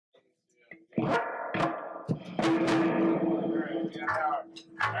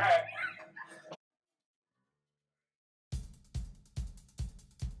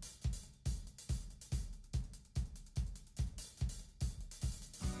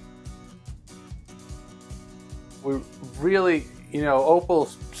We really, Opel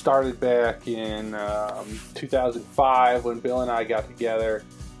started back in 2005 when Bill and I got together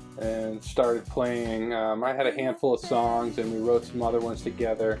and started playing. I had a handful of songs and we wrote some other ones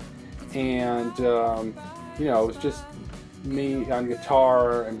together, and it was just me on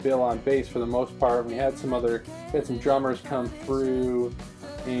guitar and Bill on bass for the most part. We had some drummers come through,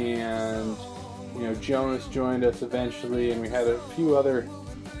 and Jonas joined us eventually, and we had a few other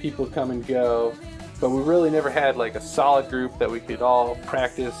people come and go. But we really never had like a solid group that we could all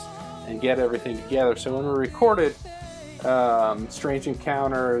practice and get everything together. So when we recorded Strange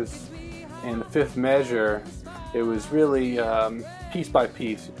Encounters and The Fifth Measure, it was really piece by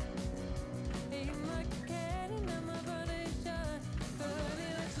piece.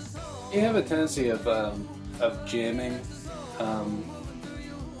 You have a tendency of jamming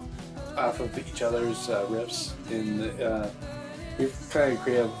off of each other's riffs. We've kind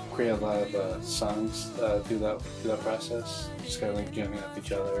of created a lot of songs through that process. Just kind of like jamming off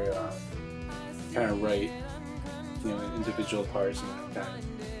each other, kind of write, individual parts and that kind.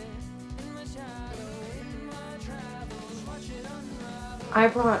 I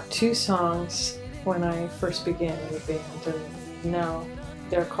brought 2 songs when I first began in the band, and now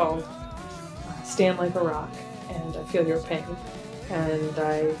they're called "Stand Like a Rock" and "I Feel Your Pain." And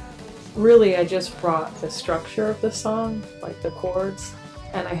I just brought the structure of the song, like the chords,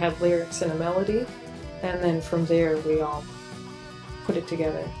 and I had lyrics and a melody, and then from there we all put it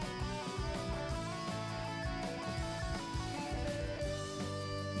together.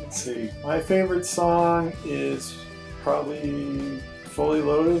 Let's see, my favorite song is probably "Fully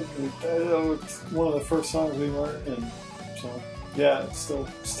Loaded." It's one of the first songs we learned, and so yeah, it's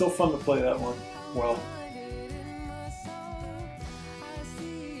still fun to play that one well.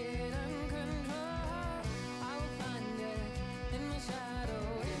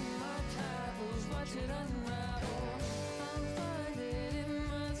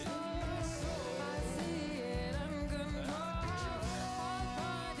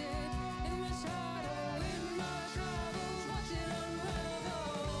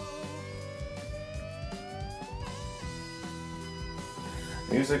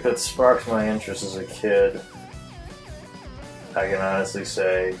 Music that sparked my interest as a kid, I can honestly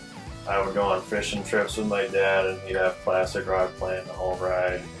say I would go on fishing trips with my dad and he'd have classic rock playing the whole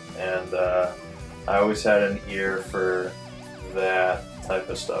ride, and I always had an ear for that type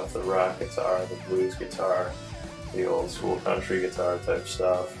of stuff, the rock guitar, the blues guitar, the old school country guitar type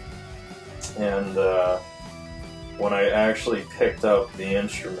stuff. And when I actually picked up the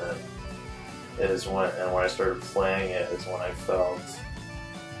instrument when I started playing it is when I felt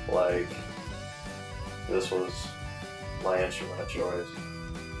like this was my instrument of choice.